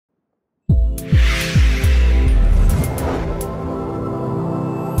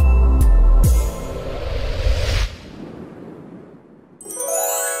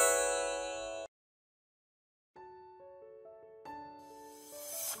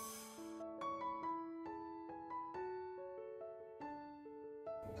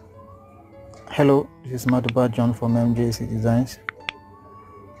Hello, this is John from MJCdesigns.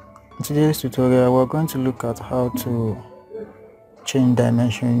 In today's tutorial, we're going to look at how to change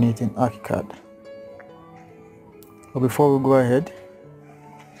dimension unit in Archicad. But before we go ahead,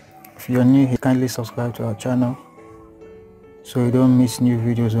 if you're new here, kindly subscribe to our channel so you don't miss new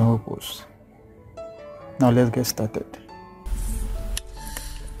videos when we post. Now let's get started.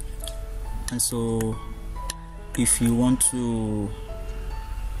 And so if you want to,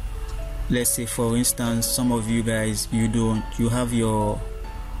 let's say for instance, some of you guys, you have your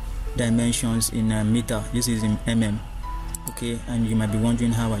dimensions in a meter, this is in mm, okay, and you might be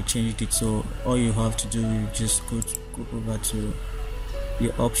wondering how I changed it. So all you have to do is just go over to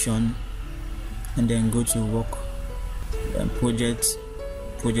your option and then go to work and project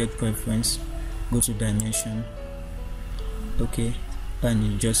preference, go to dimension, okay, and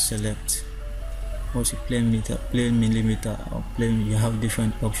you just select also plain meter, plain millimeter, or plain. You have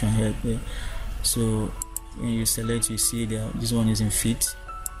different options here. So when you select, you see there, this one is in feet,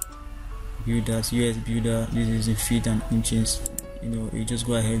 builders, US builder, this is in feet and inches. You just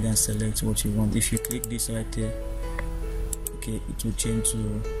go ahead and select what you want. If you click this right there, okay, it will change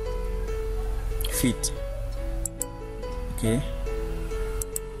to feet, okay.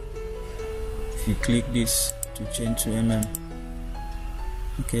 If you click this to change to mm,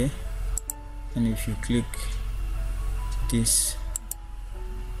 okay, and if you click this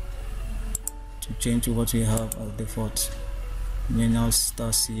to change to what we have as default, you now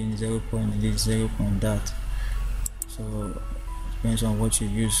start seeing 0 point this, 0 point that. So it depends on what you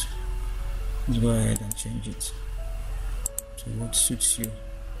use. Just go ahead and change it to what suits you.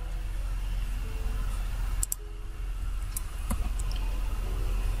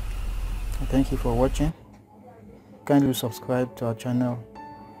 Thank you for watching. Kindly subscribe to our channel,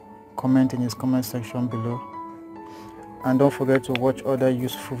 comment in his comment section below, and don't forget to watch other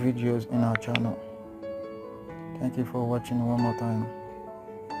useful videos in our channel. Thank you for watching one more time.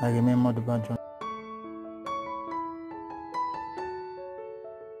 I remain John.